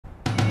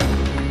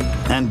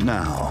And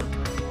now,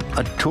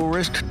 a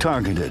tourist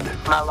targeted.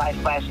 My life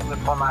flashing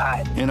before my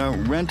eyes. In a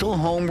rental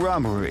home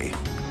robbery.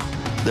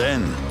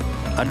 Then,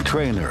 a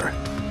trailer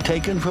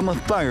taken from a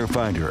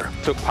firefighter.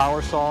 Took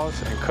power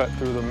saws and cut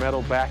through the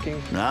metal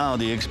backing. Now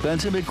the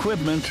expensive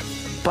equipment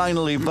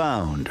finally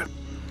found.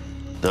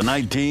 The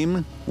night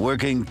team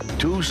working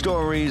 2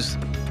 stories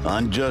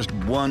on just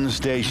one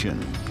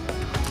station.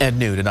 At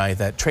new tonight,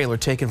 that trailer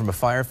taken from a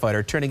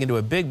firefighter turning into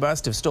a big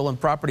bust of stolen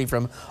property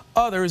from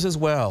others as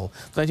well.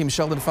 The night team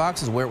Sheldon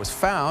Fox is where it was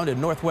found in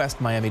northwest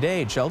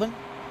Miami-Dade. Sheldon?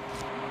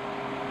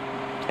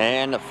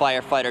 And the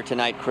firefighter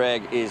tonight,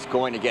 Craig, is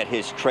going to get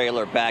his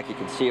trailer back. You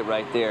can see it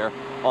right there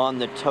on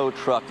the tow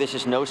truck. This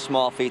is no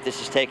small feat. This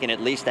has taken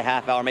at least a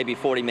half hour, maybe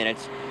 40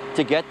 minutes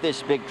to get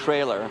this big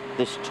trailer,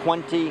 this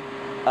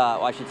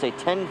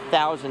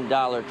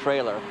 $10,000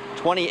 trailer,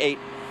 28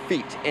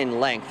 feet in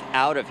length,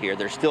 out of here.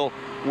 They're still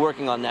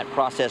working on that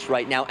process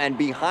right now. And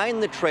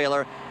behind the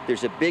trailer,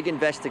 there's a big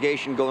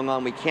investigation going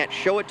on. We can't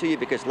show it to you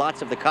because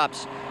lots of the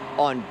cops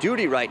on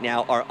duty right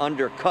now are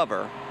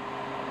undercover,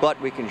 but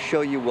we can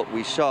show you what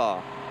we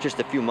saw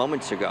just a few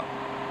moments ago.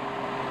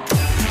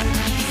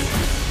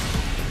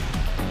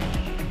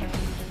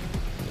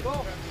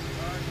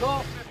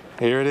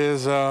 Here it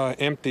is,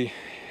 empty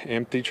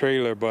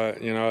trailer,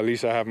 but you know, at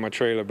least I have my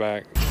trailer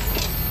back.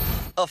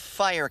 A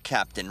fire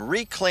captain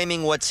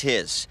reclaiming what's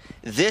his.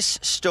 This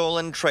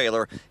stolen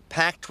trailer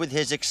packed with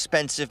his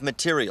expensive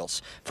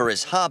materials for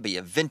his hobby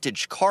of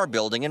vintage car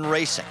building and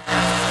racing.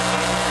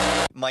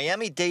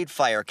 Miami-Dade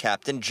fire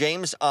captain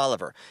James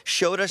Oliver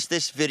showed us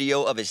this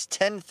video of his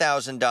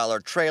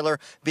 $10,000 trailer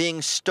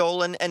being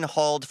stolen and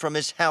hauled from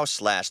his house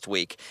last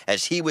week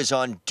as he was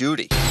on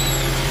duty.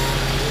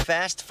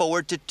 Fast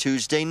forward to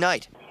Tuesday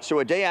night. So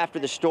a day after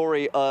the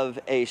story of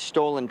a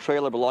stolen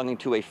trailer belonging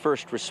to a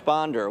first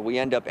responder, we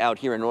end up out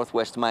here in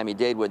northwest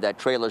Miami-Dade where that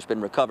trailer's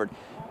been recovered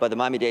by the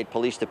Miami-Dade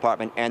Police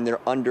Department and their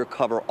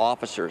undercover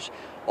officers.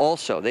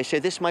 Also, they say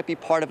this might be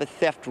part of a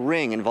theft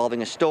ring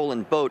involving a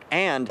stolen boat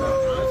and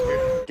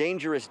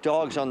dangerous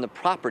dogs on the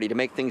property to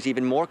make things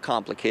even more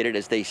complicated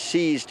as they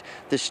seized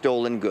the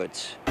stolen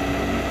goods.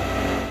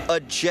 A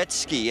jet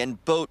ski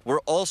and boat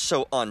were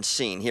also on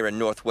scene here in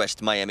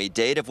northwest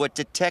Miami-Dade of what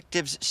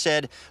detectives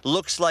said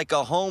looks like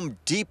a Home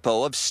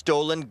Depot of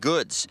stolen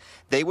goods.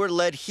 They were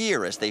led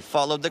here as they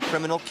followed the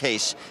criminal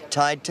case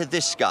tied to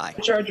this guy,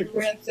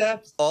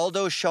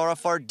 Aldo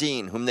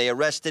Sharafardine, whom they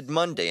arrested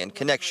Monday in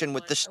connection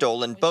with the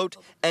stolen boat,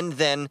 and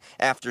then,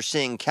 after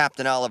seeing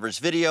Captain Oliver's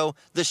video,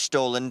 the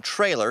stolen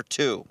trailer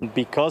too.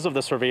 Because of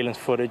the surveillance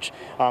footage,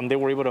 they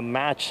were able to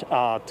match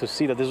to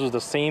see that this was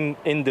the same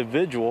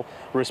individual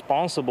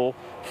responsible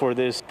for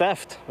this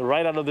theft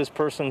right out of this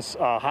person's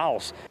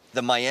house.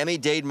 The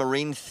Miami-Dade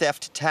Marine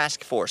Theft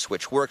Task Force,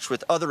 which works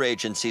with other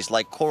agencies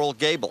like Coral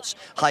Gables,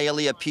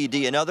 Hialeah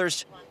PD, and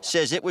others,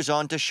 says it was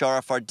on to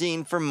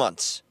Sharafardine for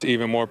months.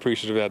 Even more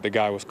appreciative that the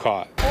guy was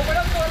caught.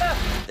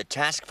 The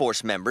task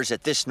force members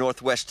at this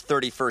Northwest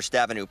 31st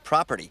Avenue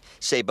property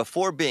say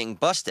before being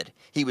busted,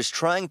 he was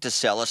trying to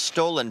sell a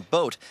stolen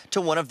boat to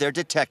one of their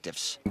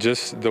detectives.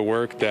 Just the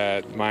work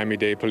that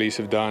Miami-Dade police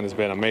have done has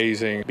been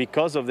amazing.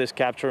 Because of this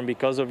capture and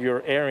because of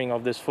your airing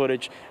of this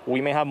footage, we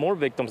may have more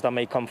victims that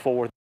may come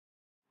forward.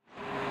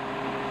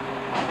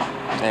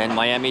 And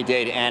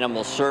Miami-Dade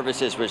Animal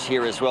Services was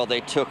here as well.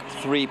 They took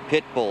 3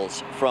 pit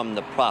bulls from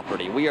the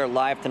property. We are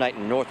live tonight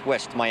in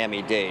northwest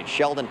Miami-Dade.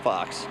 Sheldon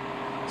Fox,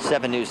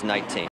 7 News Night Team.